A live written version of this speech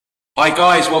Hi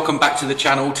guys, welcome back to the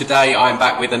channel. Today I'm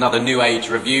back with another New Age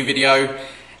review video.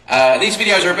 These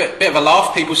videos are a bit of a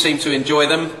laugh. People seem to enjoy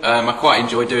them. I quite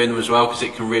enjoy doing them as well because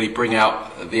it can really bring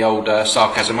out the old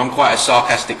sarcasm. I'm quite a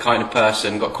sarcastic kind of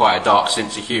person, got quite a dark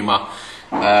sense of humour.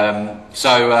 But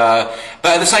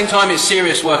at the same time it's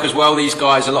serious work as well. These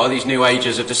guys, a lot of these New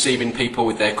Agers are deceiving people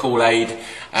with their Kool-Aid,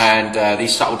 and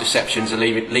these subtle deceptions are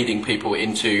leading people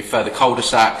into further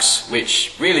cul-de-sacs,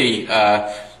 which really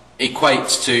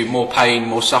equates to more pain,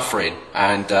 more suffering,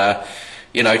 and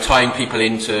you know, tying people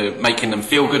into making them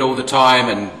feel good all the time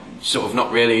and sort of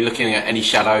not really looking at any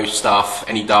shadow stuff,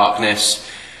 any darkness.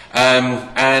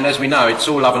 And as we know, it's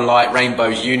all love and light,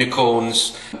 rainbows,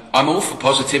 unicorns. I'm all for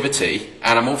positivity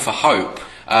and I'm all for hope,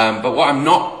 but what I'm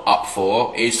not up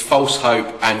for is false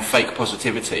hope and fake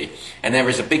positivity. And there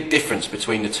is a big difference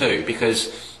between the two,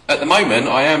 because at the moment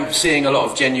I am seeing a lot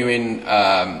of genuine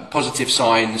positive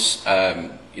signs.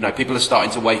 You know, people are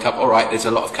starting to wake up. All right, there's a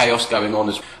lot of chaos going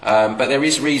on, but there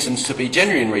is reasons to be,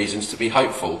 genuine reasons to be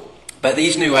hopeful. But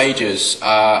these New Agers,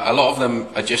 a lot of them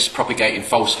are just propagating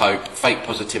false hope, fake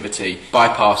positivity,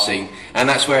 bypassing, and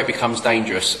that's where it becomes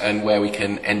dangerous and where we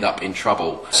can end up in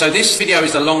trouble. So this video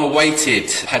is the long-awaited.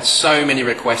 Had so many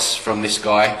requests from this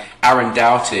guy,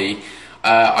 Doughty.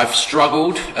 I've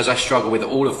struggled, as I struggle with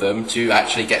all of them, to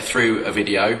actually get through a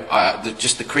video.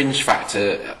 Just the cringe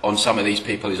factor on some of these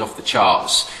people is off the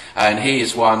charts, and he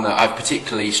is one that I've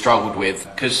particularly struggled with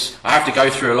because I have to go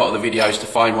through a lot of the videos to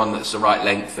find one that's the right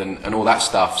length and all that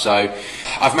stuff. So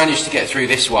I've managed to get through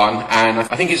this one, and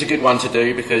I think it's a good one to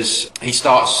do because he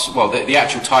starts, well, the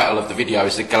actual title of the video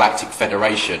is the Galactic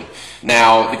Federation.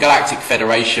 Now, the Galactic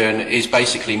Federation is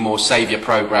basically more saviour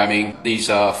programming. These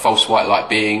are false white light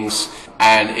beings,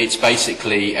 and it's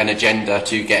basically an agenda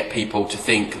to get people to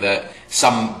think that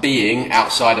some being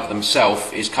outside of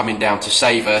themselves is coming down to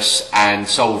save us and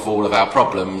solve all of our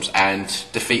problems and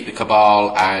defeat the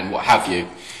cabal and what have you.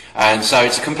 And so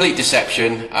it's a complete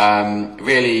deception.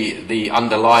 Really, the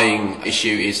underlying issue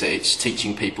is that it's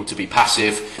teaching people to be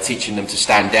passive, teaching them to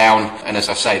stand down, and as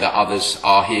I say, that others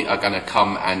are going to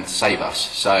come and save us.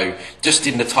 So just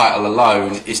in the title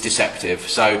alone is deceptive.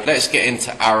 So let's get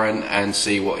into Aaron and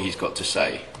see what he's got to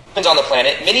say. On the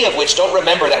planet, many of which don't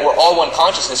remember that we're all one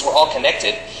consciousness, we're all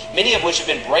connected, many of which have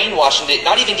been brainwashed into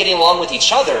not even getting along with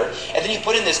each other, and then you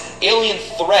put in this alien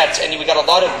threat, and we got a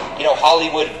lot of, you know,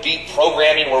 Hollywood beat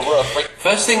programming where we're afraid.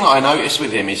 First thing that I noticed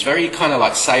with him is very kind of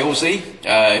like salesy.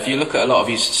 If you look at a lot of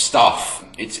his stuff,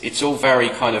 it's all very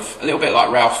kind of, a little bit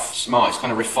like Ralph Smart. It's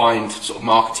kind of refined sort of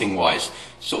marketing wise,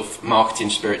 sort of marketing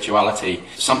spirituality,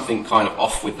 something kind of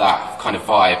off with that kind of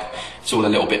vibe. It's all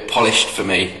a little bit polished for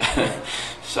me.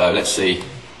 So let's see.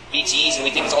 BTs, and we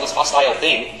think it's all this hostile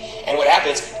thing, and what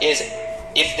happens is,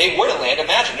 if they were to land,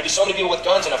 imagine, there'd be so many people with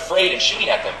guns and afraid and shooting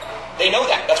at them. They know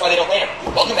that, that's why they don't land.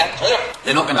 Welcome back.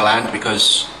 They're not going to land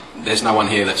because there's no one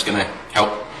here that's going to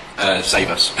help save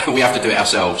us. We have to do it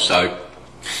ourselves, so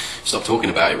stop talking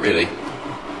about it, really.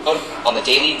 On the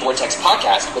Daily Vortex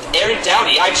podcast with Aaron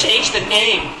Doughty, I changed the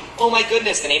name. Oh my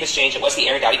goodness, the name has changed. It was the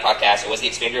Aaron Doughty podcast, it was the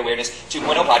Expand Your Awareness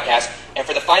 2.0 podcast, and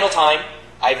for the final time,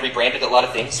 I've rebranded a lot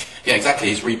of things. Yeah, exactly.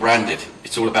 He's rebranded.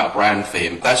 It's all about brand for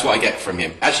him. That's what I get from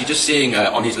him. Actually, just seeing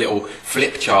on his little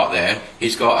flip chart there,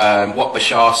 he's got what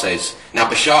Bashar says. Now,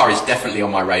 Bashar is definitely on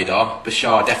my radar.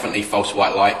 Bashar, definitely false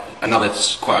white light. Another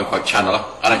quote-unquote channeler.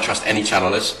 I don't trust any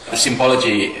channelers. The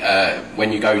symbology,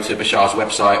 when you go to Bashar's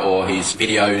website or his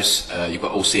videos, you've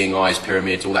got all seeing eyes,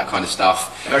 pyramids, all that kind of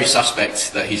stuff. Very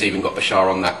suspect that he's even got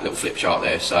Bashar on that little flip chart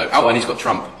there. So, oh, and he's got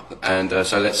Trump. And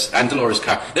and Dolores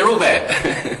Car. They're all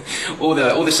there. all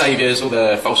the saviors, all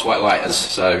the false white lighters.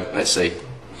 So let's see.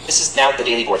 This is now the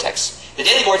Daily Vortex. The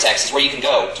Daily Vortex is where you can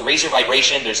go to raise your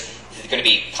vibration. There's going to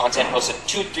be content posted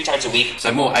 2-3 times a week.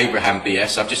 So more Abraham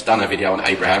BS. I've just done a video on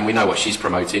Abraham. We know what she's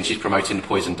promoting. She's promoting the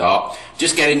poison dart.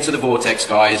 Just get into the vortex,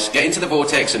 guys. Get into the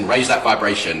vortex and raise that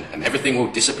vibration, and everything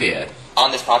will disappear.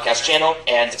 On this podcast channel,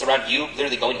 and it's around you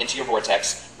literally going into your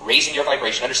vortex, raising your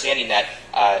vibration, understanding that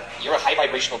you're a high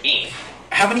vibrational being.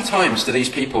 How many times do these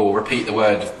people repeat the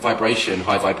word vibration,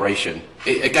 high vibration?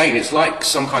 Again, it's like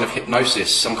some kind of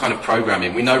hypnosis, some kind of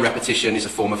programming. We know repetition is a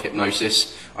form of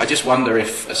hypnosis. I just wonder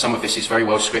if some of this is very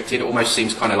well scripted. It almost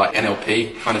seems kind of like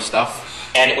NLP kind of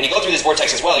stuff. And when you go through this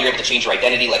vortex as well, you're able to change your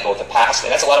identity, let go of the past,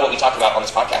 and that's a lot of what we talk about on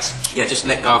this podcast. Yeah, just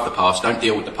let go of the past. Don't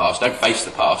deal with the past. Don't face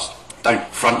the past. Don't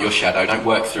front your shadow. Don't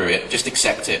work through it. Just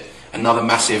accept it. Another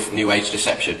massive New Age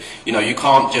deception. You know, you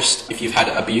can't just, if you've had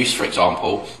abuse, for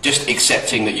example, just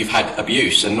accepting that you've had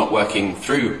abuse and not working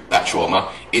through that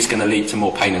trauma is going to lead to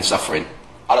more pain and suffering.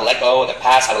 How to let go of the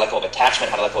past, how to let go of attachment,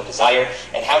 how to let go of desire,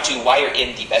 and how to wire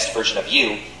in the best version of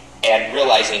you and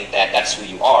realizing that that's who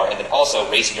you are, and then also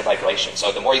raising your vibration.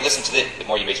 So the more you listen to it, the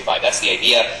more you raise your vibe. That's the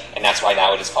idea, and that's why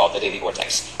now it is called the Daily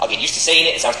Vortex. I'll get used to saying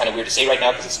it. It sounds kind of weird to say right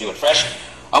now because it's new and fresh.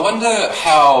 I wonder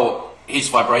how his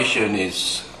vibration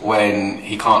is when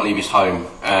he can't leave his home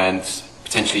and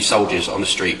potentially soldiers on the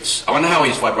streets. I wonder how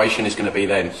his vibration is going to be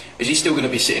then. Is he still going to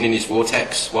be sitting in his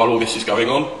vortex while all this is going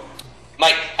on?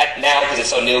 Might, now, because it's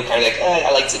so new, kind of like, I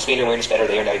like to explain your awareness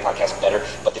better, your podcast better.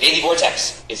 But the Daily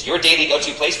Vortex is your daily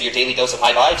go-to place for your daily dose of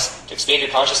high vibes to expand your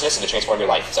consciousness and to transform your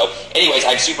life. So anyways,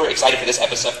 I'm super excited for this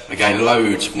episode. Again,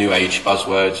 loads of new age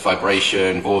buzzwords,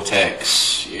 vibration,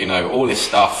 vortex, all this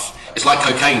stuff. It's like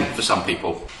cocaine for some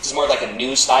people. This is more like a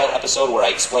news style episode where I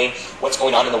explain what's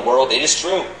going on in the world. It is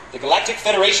true. The Galactic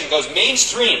Federation goes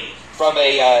mainstream from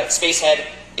a spacehead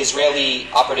Israeli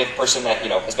operative person that,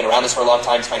 has been around this for a long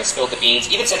time, kind of spilled the beans.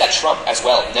 Even said that Trump as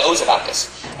well knows about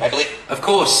this. And I believe... Of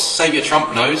course, Saviour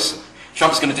Trump knows.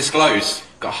 Trump's going to disclose.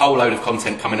 Got a whole load of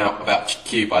content coming out about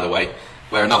Q, by the way,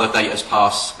 where another date has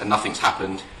passed and nothing's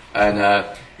happened. And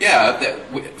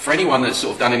for anyone that's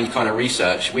sort of done any kind of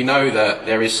research, we know that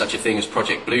there is such a thing as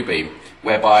Project Bluebeam,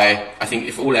 whereby I think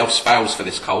if all else fails for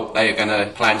this cult, they are going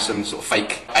to plan some sort of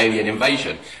fake alien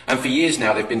invasion. And for years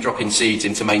now, they've been dropping seeds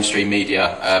into mainstream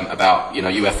media about,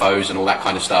 UFOs and all that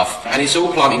kind of stuff. And it's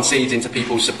all planting seeds into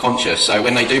people's subconscious. So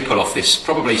when they do pull off this,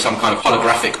 probably some kind of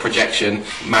holographic projection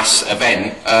mass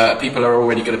event, people are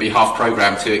already going to be half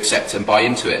programmed to accept and buy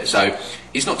into it. So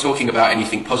he's not talking about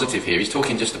anything positive here. He's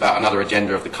talking just about another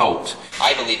agenda of the cult.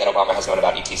 I believe that Obama has known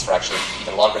about ETs for actually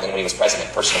even longer than when he was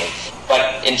president, personally.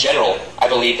 But in general, I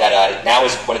believe that now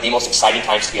is one of the most exciting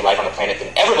times to be alive on the planet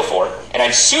than ever before. And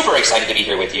I'm super excited to be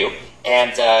here with you.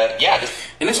 And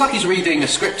it looks like he's reading a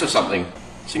script or something.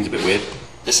 Seems a bit weird.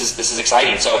 This is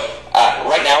exciting. So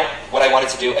right now, what I wanted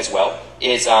to do as well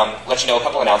is let you know a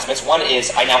couple announcements. One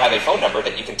is I now have a phone number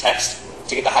that you can text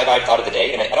to get the high vibe thought of the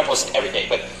day, and I don't post it every day,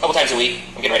 but a couple times a week.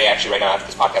 I'm getting ready actually right now after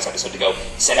this podcast episode to go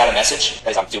send out a message.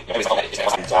 I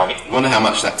wonder how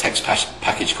much that text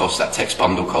package costs, that text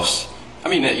bundle costs. I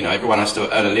mean, everyone has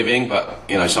to earn a living, but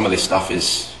some of this stuff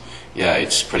is,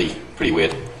 it's pretty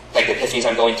weird. Like the epiphanies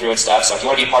I'm going through and stuff. So if you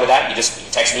want to be a part of that, you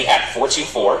just text me at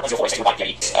 424.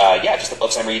 Just the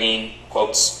books I'm reading,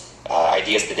 quotes,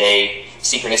 ideas of the day,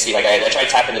 synchronicity. Like I try to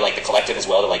tap into like the collective as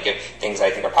well to like give things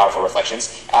I think are powerful reflections.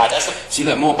 See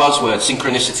that more buzzwords,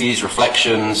 synchronicities,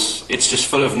 reflections. It's just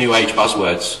full of new age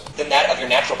buzzwords. Than that of your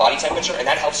natural body temperature, and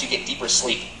that helps you get deeper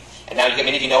sleep. And now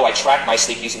many of you know I track my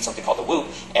sleep using something called the Whoop,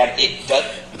 and it does.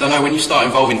 I don't know, when you start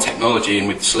involving technology and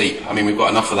with sleep, I mean we've got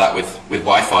enough of that with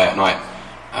Wi-Fi at night.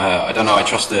 I don't know, I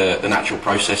trust the natural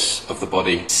process of the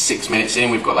body. 6 minutes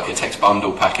in, we've got like a text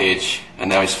bundle package, and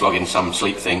now he's flogging some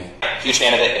sleep thing. Huge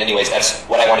fan of it, and anyways, that's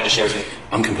what I wanted to share with you.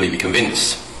 I'm completely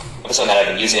convinced. Episode that I've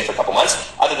been using it for a couple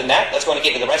months. Other than that, let's go and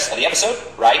get into the rest of the episode,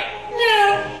 right?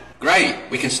 Yeah. Great,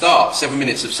 we can start. 7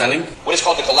 minutes of selling. What is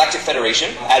called the Galactic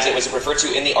Federation, as it was referred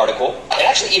to in the article. It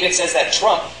actually even says that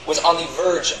Trump was on the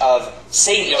verge of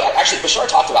saying, actually Bashar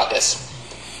talked about this.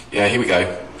 Yeah, here we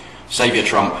go. Saviour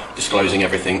Trump disclosing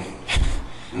everything,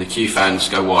 and the Q fans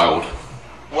go wild.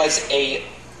 Was a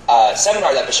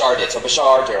seminar that Bashar did. So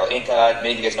Bashar, Daryl Inca,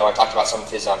 many of you guys know I've talked about some of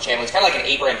his channels. It's kind of like an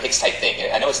Abraham Hicks type thing.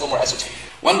 I know it's a little more esoteric.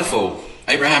 Wonderful.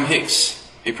 Abraham Hicks,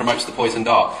 who promotes the poison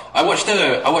dart. I watched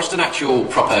an actual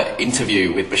proper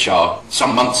interview with Bashar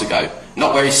some months ago.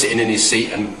 Not where he's sitting in his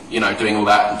seat and, doing all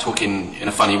that and talking in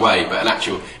a funny way, but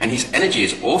and his energy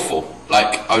is awful.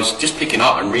 Like, I was just picking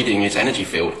up and reading his energy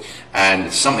field,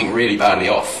 and something really badly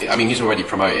off. I mean, he's already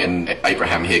promoting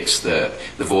Abraham Hicks, the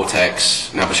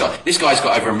Vortex, now Bashar. This guy's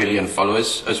got over 1 million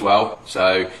followers as well.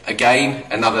 So, again,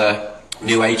 another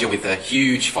new ager with a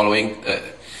huge following.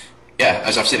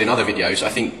 As I've said in other videos, I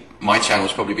think my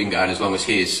channel's probably been going as long as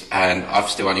his, and I've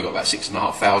still only got about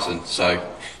 6,500. So,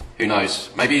 who knows?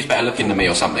 Maybe he's better looking than me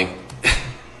or something.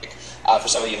 For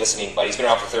some of you listening, but he's been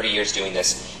around for 30 years doing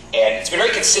this. And it's been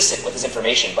very consistent with his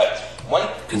information, but one...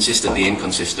 Consistently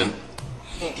inconsistent.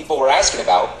 Thing people were asking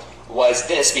about was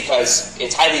this, because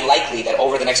it's highly likely that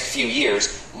over the next few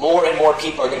years, more and more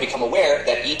people are going to become aware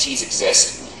that ETs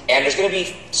exist, and there's going to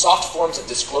be soft forms of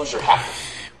disclosure happening.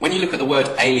 When you look at the word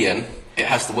alien, it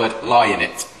has the word lie in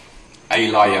it.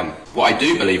 Alien. What I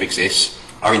do believe exists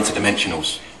are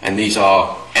interdimensionals. And these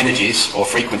are energies or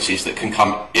frequencies that can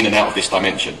come in and out of this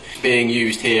dimension. Being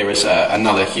used here as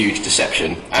another huge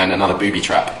deception and another booby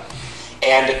trap.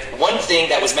 And one thing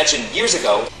that was mentioned years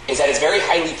ago is that it's very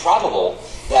highly probable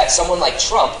that someone like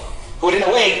Trump, who would in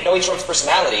a way, knowing Trump's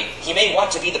personality, he may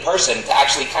want to be the person to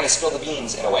actually kind of spill the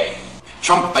beans in a way.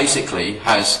 Trump basically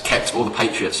has kept all the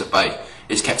patriots at bay.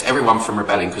 He's kept everyone from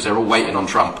rebelling because they're all waiting on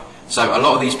Trump So a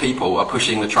lot of these people are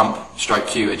pushing the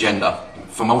Trump/Q agenda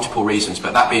for multiple reasons,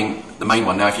 but that being the main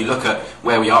one. Now, if you look at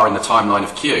where we are in the timeline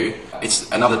of Q,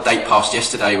 it's another date passed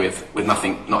yesterday with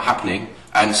nothing not happening.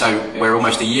 And so we're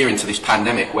almost a year into this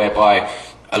pandemic whereby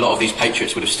a lot of these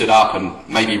patriots would have stood up and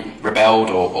maybe rebelled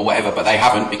or whatever, but they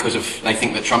haven't because they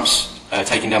think that Trump's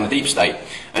taking down the deep state.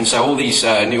 And so all these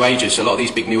New Agers, a lot of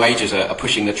these big New Agers are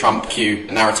pushing the Trump-Q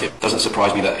narrative. Doesn't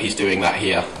surprise me that he's doing that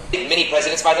here. Many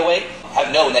presidents, by the way,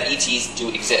 have known that ETs do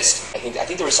exist. I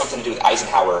think there was something to do with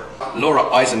Eisenhower. Laura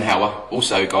Eisenhower,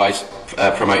 also, guys,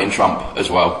 promoting Trump as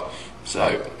well.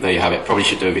 So there you have it. Probably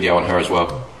should do a video on her as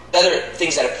well. Other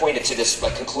things that have pointed to this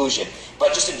conclusion,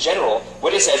 but just in general,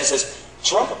 what it says,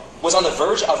 Trump was on the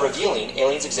verge of revealing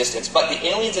aliens' existence, but the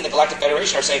aliens in the Galactic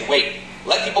Federation are saying, wait,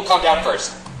 let people calm down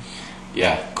first.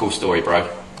 Yeah, cool story, bro.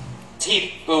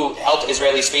 He, who helped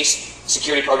Israeli space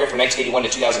security program from 1981 to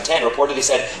 2010, reportedly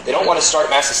said they don't want to start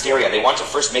mass hysteria. They want to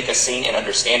first make us sane and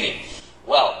understanding.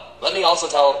 Well, let me also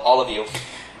tell all of you,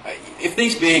 if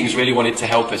these beings really wanted to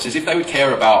help us, as if they would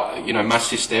care about, mass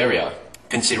hysteria,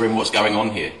 considering what's going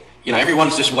on here.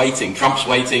 Everyone's just waiting. Trump's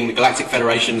waiting, the Galactic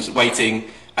Federation's waiting,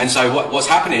 and so what's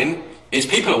happening is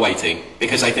people are waiting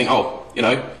because they think,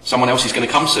 someone else is going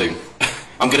to come soon.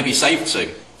 I'm going to be saved soon.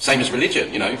 Same as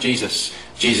religion, Jesus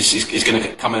is going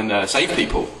to come and save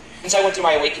people. Since I went through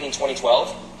my awakening in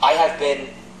 2012, I have been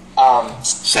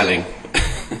selling.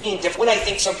 When I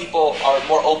think some people are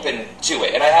more open to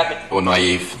it, and I have been or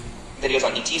naive videos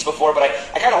on ETs before, but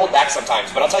I kind of hold back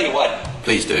sometimes. But I'll tell you what.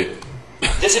 Please do.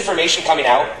 This information coming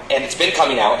out, and it's been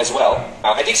coming out as well.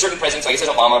 I think certain presidents, like it says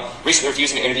Obama, recently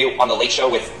refused an interview on The Late Show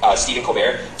with Stephen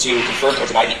Colbert to confirm or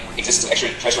deny the existence of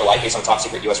extraterrestrial life based on top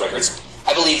secret U.S. records.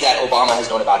 I believe that Obama has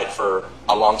known about it for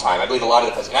a long time. I believe a lot of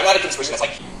the presidents. I'm not against person that's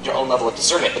like your own level of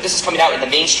discernment, but this is coming out in the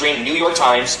mainstream New York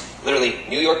Times, literally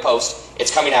New York Post.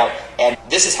 It's coming out, and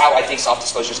this is how I think soft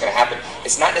disclosure is going to happen.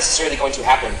 It's not necessarily going to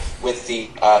happen with the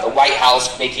White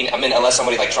House making. Unless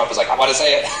somebody like Trump is like, I want to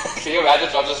say it. Can you imagine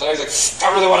Trump just saying, he's like,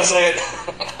 I really want to say it.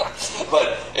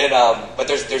 but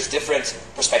there's different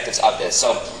perspectives of this.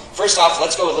 So first off,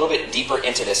 let's go a little bit deeper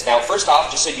into this. Now, first off,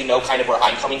 just so you know kind of where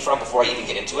I'm coming from before I even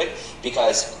get into it,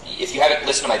 because if you haven't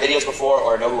listened to my videos before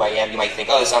or know who I am, you might think,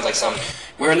 oh, this sounds like some.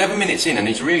 We're 11 minutes in, and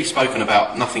he's really spoken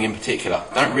about nothing in particular.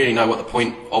 I don't really know what the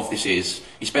point of this is.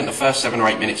 He spent the first 7 or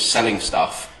 8 minutes selling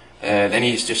stuff. Then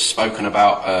he's just spoken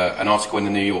about an article in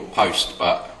the New York Post,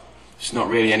 but it's not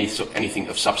really anything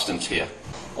of substance here.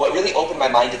 What really opened my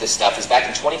mind to this stuff is back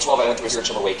in 2012, I went through a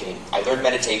spiritual awakening. I learned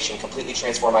meditation, completely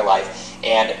transformed my life,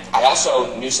 and I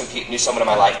also knew someone in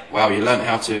my life. Wow, you learned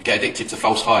how to get addicted to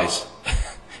false highs.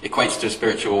 Equates to a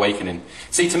spiritual awakening.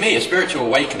 See, to me, a spiritual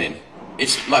awakening,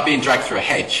 it's like being dragged through a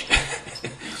hedge.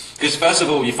 Because first of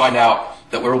all, you find out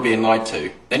that we're all being lied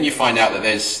to. Then you find out that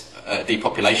there's a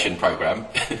depopulation program.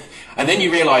 And then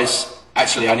you realise,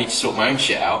 actually, I need to sort my own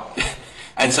shit out.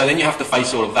 And so then you have to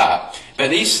face all of that. But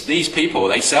these people,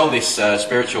 they sell this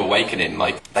spiritual awakening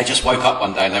like they just woke up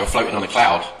one day and they were floating on a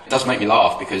cloud. It does make me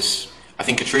laugh because I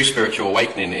think a true spiritual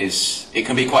awakening it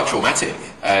can be quite traumatic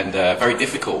and very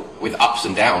difficult with ups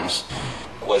and downs.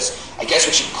 Was, I guess,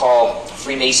 what you'd call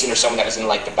Freemason or someone that was in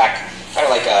like the back, kind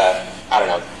of like a, I don't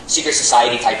know, secret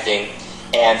society type thing.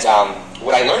 And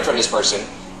what I learned from this person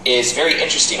is very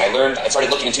interesting. I started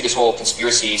looking into this whole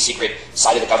conspiracy, secret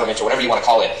side of the government, or whatever you want to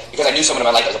call it, because I knew someone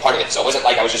in my life that was a part of it. So it wasn't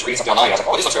like I was just reading something online. I was like,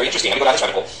 oh, this looks very interesting. Let me go down this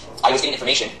rabbit hole. I was getting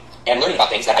information and learning about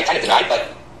things that I kind of denied, but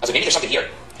I was like, maybe there's something here.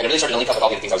 And it really started to link up with all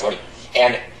the other things I was learning.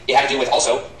 And it had to do with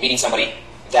also meeting somebody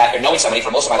or knowing somebody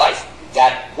for most of my life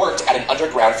that worked at an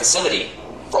underground facility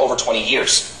for over 20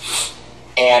 years.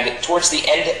 And towards the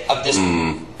end of this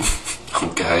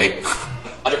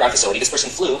underground facility, this person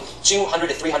flew 200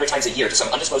 to 300 times a year to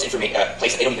some undisclosed place that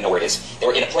they don't even know where it is. They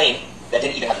were in a plane that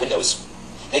didn't even have windows.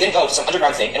 They then go to some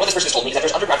underground thing, and what this person told me is that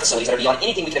there's underground facilities that are beyond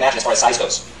anything we can imagine as far as size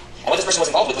goes. And what this person was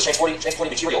involved with was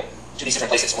transporting material to these different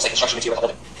places, almost like construction material.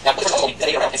 Now, what this person told me that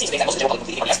they around, it seems to me that most of them were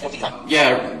completely ignorant.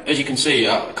 Yeah, as you can see,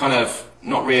 kind of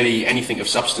not really anything of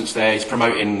substance there. He's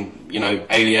promoting,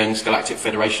 aliens, Galactic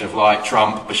Federation of Light,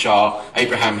 Trump, Bashar,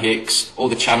 Abraham Hicks, all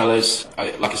the channelers.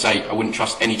 Like I say, I wouldn't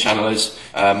trust any channelers.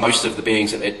 Most of the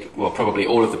beings probably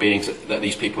all of the beings that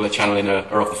these people are channeling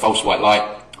are of the false white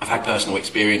light. I've had personal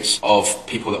experience of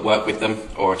people that work with them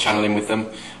or are channeling with them.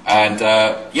 And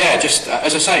just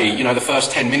as I say, the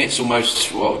first 10 minutes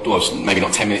almost, maybe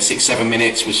not 10 minutes, 6-7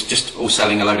 minutes was just all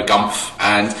selling a load of gumph.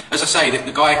 And as I say,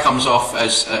 the guy comes off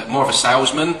as more of a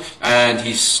salesman, and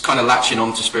he's kind of latching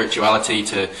on to spirituality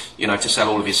to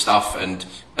sell all of his stuff. And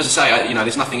as I say, you know,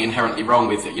 there's nothing inherently wrong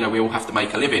with it. You know, we all have to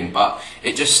make a living, but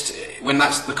it just, when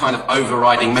that's the kind of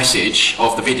overriding message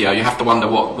of the video, you have to wonder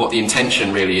what the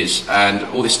intention really is, and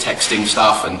all this texting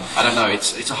stuff, and I don't know,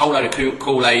 it's a whole load of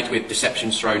Kool-Aid with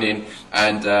deceptions thrown in,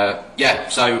 and yeah,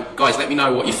 so guys, let me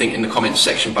know what you think in the comments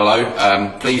section below.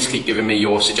 Please keep giving me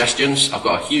your suggestions. I've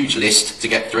got a huge list to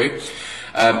get through.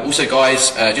 Also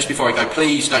guys, just before I go,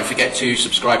 please don't forget to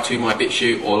subscribe to my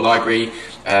BitChute or library.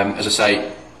 As I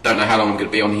say, don't know how long I'm going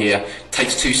to be on here. It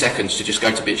takes 2 seconds to just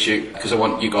go to BitChute, because I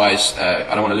want you guys,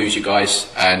 I don't want to lose you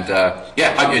guys, and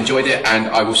yeah, hope you enjoyed it, and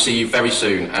I will see you very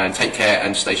soon, and take care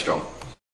and stay strong.